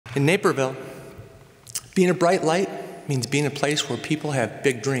In Naperville, being a bright light means being a place where people have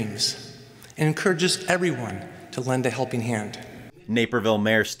big dreams and encourages everyone to lend a helping hand. Naperville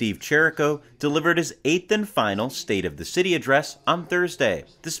Mayor Steve Chirico delivered his 8th and final State of the City address on Thursday.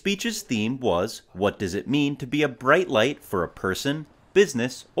 The speech's theme was, "What does it mean to be a bright light for a person,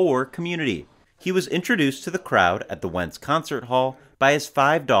 business, or community?" He was introduced to the crowd at the Wentz Concert Hall by his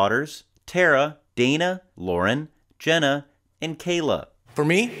 5 daughters, Tara, Dana, Lauren, Jenna, and Kayla. For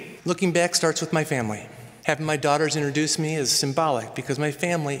me, looking back starts with my family. Having my daughters introduce me is symbolic because my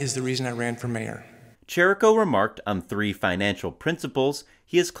family is the reason I ran for mayor. Chirico remarked on 3 financial principles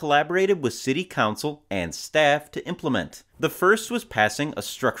he has collaborated with City Council and staff to implement. The first was passing a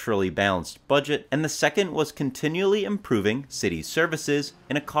structurally balanced budget, and the second was continually improving city services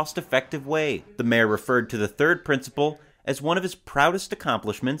in a cost-effective way. The mayor referred to the third principle as one of his proudest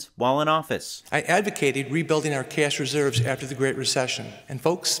accomplishments while in office. I advocated rebuilding our cash reserves after the Great Recession. And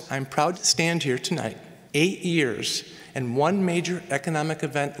folks, I'm proud to stand here tonight, 8 years and one major economic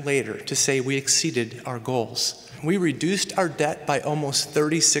event later, to say we exceeded our goals. We reduced our debt by almost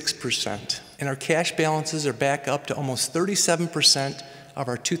 36%, and our cash balances are back up to almost 37% of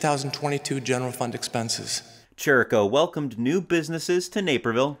our 2022 general fund expenses. Chirico welcomed new businesses to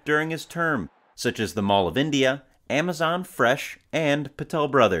Naperville during his term, such as the Mall of India, Amazon Fresh, and Patel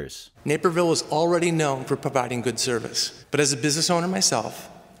Brothers. Naperville is already known for providing good service, but as a business owner myself,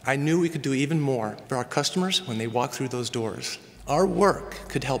 I knew we could do even more for our customers when they walk through those doors. Our work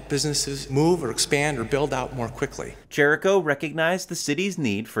could help businesses move or expand or build out more quickly. Chirico recognized the city's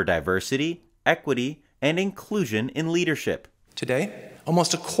need for diversity, equity, and inclusion in leadership. Today,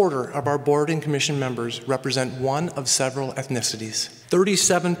 almost a quarter of our board and commission members represent one of several ethnicities.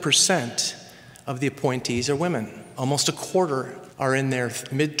 37% of the appointees are women. Almost a quarter are in their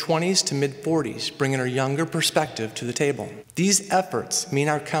mid-20s to mid-40s, bringing a younger perspective to the table. These efforts mean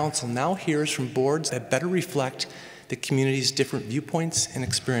our council now hears from boards that better reflect the community's different viewpoints and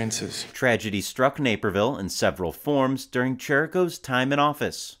experiences. Tragedy struck Naperville in several forms during Chirico's time in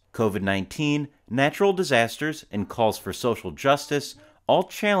office. COVID-19, natural disasters, and calls for social justice all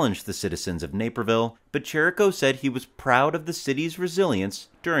challenged the citizens of Naperville, but Chirico said he was proud of the city's resilience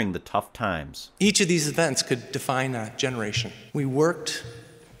during the tough times. Each of these events could define a generation. We worked,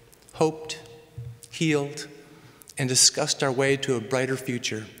 hoped, healed, and discussed our way to a brighter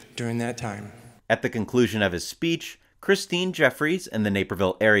future during that time. At the conclusion of his speech, Christine Jeffries and the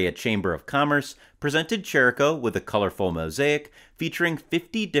Naperville Area Chamber of Commerce presented Chirico with a colorful mosaic featuring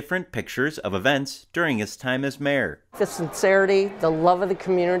 50 different pictures of events during his time as mayor. The sincerity, the love of the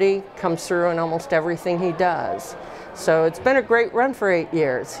community comes through in almost everything he does. So it's been a great run for 8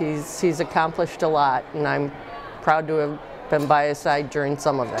 years. He's accomplished a lot, and I'm proud to have been by his side during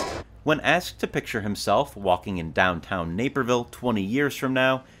some of it. When asked to picture himself walking in downtown Naperville 20 years from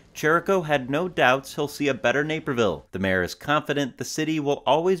now, Chirico had no doubts he'll see a better Naperville. The mayor is confident the city will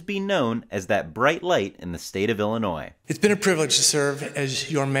always be known as that bright light in the state of Illinois. It's been a privilege to serve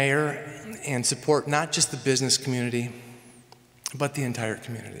as your mayor and support not just the business community, but the entire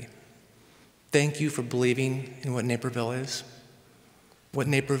community. Thank you for believing in what Naperville is, what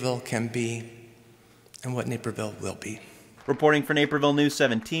Naperville can be, and what Naperville will be. Reporting for Naperville News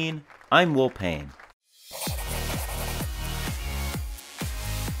 17, I'm Will Payne.